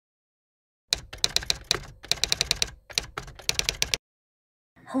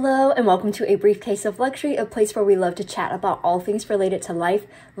Hello and welcome to A Briefcase of Luxury, a place where we love to chat about all things related to life,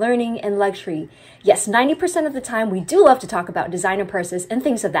 learning, and luxury. Yes, 90% of the time we do love to talk about designer purses and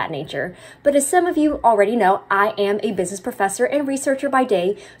things of that nature. But as some of you already know, I am a business professor and researcher by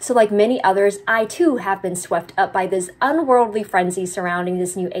day, so like many others, I too have been swept up by this unworldly frenzy surrounding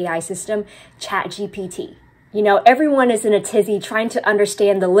this new AI system, ChatGPT. You know, everyone is in a tizzy trying to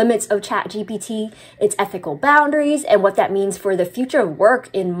understand the limits of ChatGPT, its ethical boundaries, and what that means for the future of work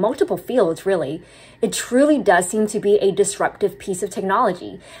in multiple fields, really. It truly does seem to be a disruptive piece of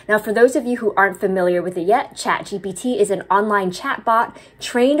technology. Now, for those of you who aren't familiar with it yet, ChatGPT is an online chatbot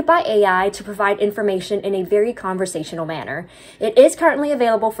trained by AI to provide information in a very conversational manner. It is currently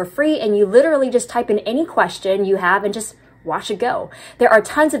available for free, and you literally just type in any question you have and just watch it go. There are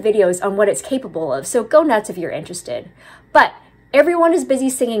tons of videos on what it's capable of, so go nuts if you're interested. But everyone is busy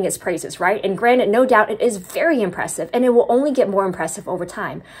singing its praises, right? And granted, no doubt it is very impressive, and it will only get more impressive over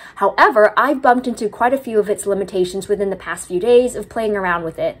time. However, I've bumped into quite a few of its limitations within the past few days of playing around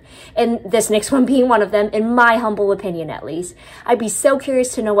with it, and this next one being one of them, in my humble opinion at least. I'd be so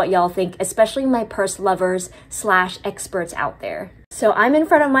curious to know what y'all think, especially my purse lovers / experts out there. So I'm in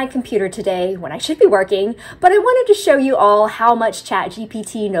front of my computer today when I should be working, but I wanted to show you all how much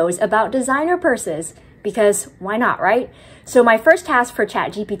ChatGPT knows about designer purses, because why not, right? So my first task for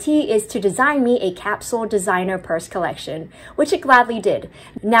ChatGPT is to design me a capsule designer purse collection, which it gladly did.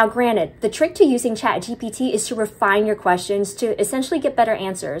 Now granted, the trick to using ChatGPT is to refine your questions to essentially get better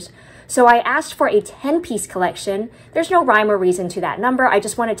answers. So I asked for a 10-piece collection. There's no rhyme or reason to that number. I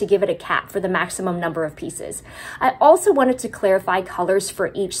just wanted to give it a cap for the maximum number of pieces. I also wanted to clarify colors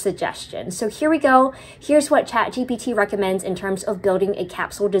for each suggestion. So here we go. Here's what ChatGPT recommends in terms of building a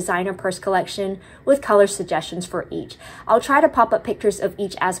capsule designer purse collection with color suggestions for each. I'll try to pop up pictures of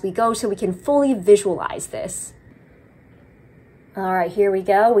each as we go so we can fully visualize this. All right, here we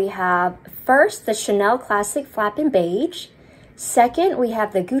go. We have first the Chanel Classic Flap in Beige. Second, we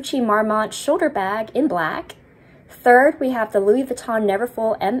have the Gucci Marmont shoulder bag in black. Third, we have the Louis Vuitton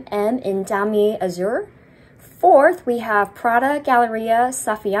Neverfull MM in Damier Azur. Fourth, we have Prada Galleria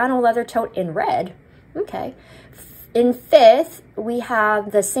Saffiano leather tote in red. Okay. In fifth, we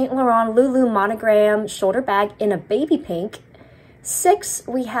have the Saint Laurent Lulu monogram shoulder bag in a baby pink. Sixth,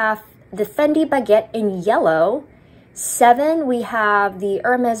 we have the Fendi baguette in yellow. Seven, we have the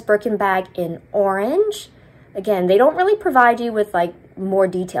Hermes Birkin bag in orange. Again, they don't really provide you with like more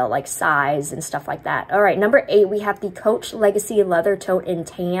detail like size and stuff like that. All right, number 8, we have the Coach Legacy leather tote in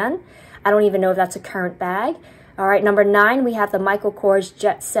tan. I don't even know if that's a current bag. All right, number 9, we have the Michael Kors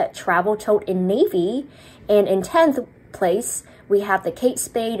Jet Set travel tote in navy. And in 10th place, we have the Kate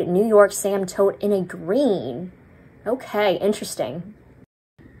Spade New York Sam tote in a green. Okay, interesting.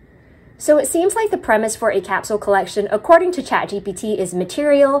 So it seems like the premise for a capsule collection, according to ChatGPT, is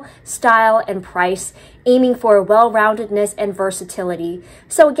material, style, and price, aiming for well-roundedness and versatility.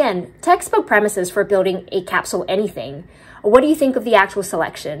 So again, textbook premises for building a capsule anything. What do you think of the actual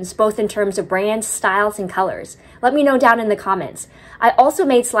selections, both in terms of brands, styles, and colors? Let me know down in the comments. I also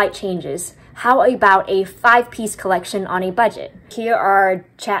made slight changes. How about a 5-piece collection on a budget? Here are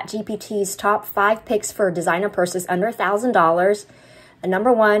ChatGPT's top 5 picks for designer purses under $1,000.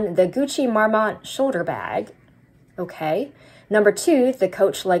 Number 1, the Gucci Marmont shoulder bag. Okay. Number 2, the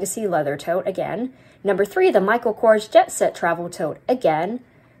Coach Legacy leather tote again. Number 3, the Michael Kors Jet Set travel tote again.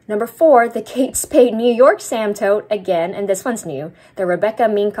 Number 4, the Kate Spade New York Sam tote again, and this one's new, the Rebecca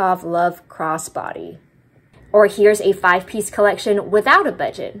Minkoff Love Crossbody. Or here's a 5-piece collection without a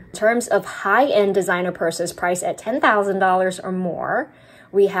budget. In terms of high-end designer purses priced at $10,000 or more,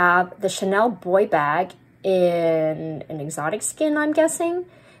 we have the Chanel boy bag in an exotic skin, I'm guessing,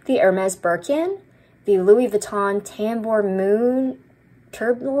 the Hermes Birkin, the Louis Vuitton Tambour Moon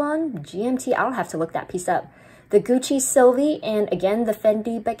Tourbillon GMT, I'll have to look that piece up, the Gucci Sylvie, and again, the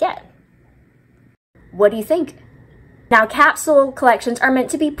Fendi baguette. What do you think? Now, capsule collections are meant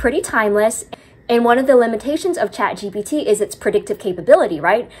to be pretty timeless, and one of the limitations of ChatGPT is its predictive capability,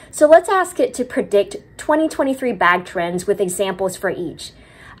 right? So let's ask it to predict 2023 bag trends with examples for each.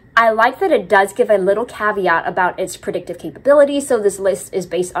 I like that it does give a little caveat about its predictive capability, so this list is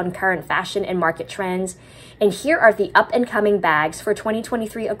based on current fashion and market trends. And here are the up-and-coming bags for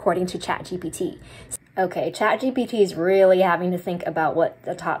 2023 according to ChatGPT. Okay, ChatGPT is really having to think about what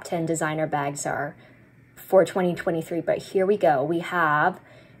the top 10 designer bags are for 2023, but here we go. We have,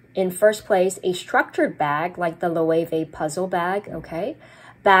 in first place, a structured bag like the Loewe puzzle bag, okay?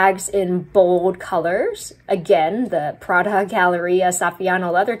 Bags in bold colors. Again, the Prada Galleria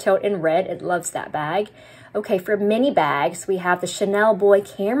Saffiano leather tote in red. It loves that bag. Okay, for mini bags, we have the Chanel Boy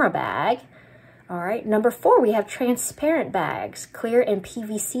camera bag. All right, number 4, we have transparent bags, clear and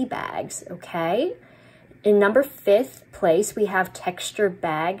PVC bags, okay? In number 5th place, we have textured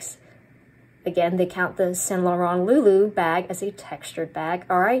bags. Again, they count the Saint Laurent Lulu bag as a textured bag,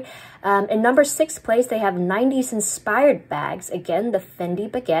 all right? In number 6th place, they have 90s inspired bags. Again, the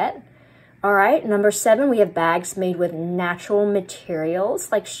Fendi Baguette. All right, number 7, we have bags made with natural materials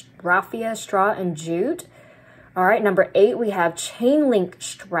like raffia, straw, and jute. All right, number 8, we have chain link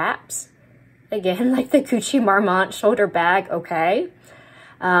straps. Again, like the Gucci Marmont shoulder bag, okay?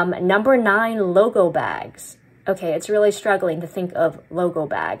 Number 9, logo bags. Okay, it's really struggling to think of logo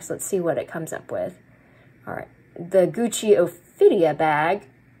bags. Let's see what it comes up with. All right, the Gucci Ophidia bag,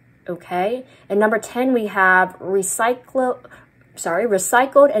 okay? And number 10, we have recycled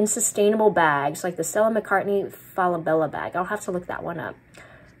and sustainable bags, like the Stella McCartney Falabella bag. I'll have to look that one up.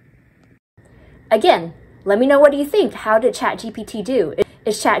 Again, let me know, what do you think? How did ChatGPT do?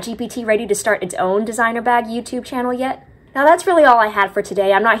 Is ChatGPT ready to start its own designer bag YouTube channel yet? Now that's really all I had for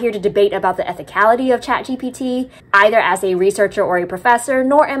today. I'm not here to debate about the ethicality of ChatGPT, either as a researcher or a professor,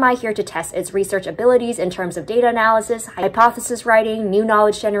 nor am I here to test its research abilities in terms of data analysis, hypothesis writing, new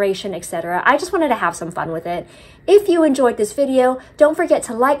knowledge generation, etc. I just wanted to have some fun with it. If you enjoyed this video, don't forget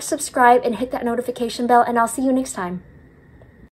to like, subscribe, and hit that notification bell, and I'll see you next time.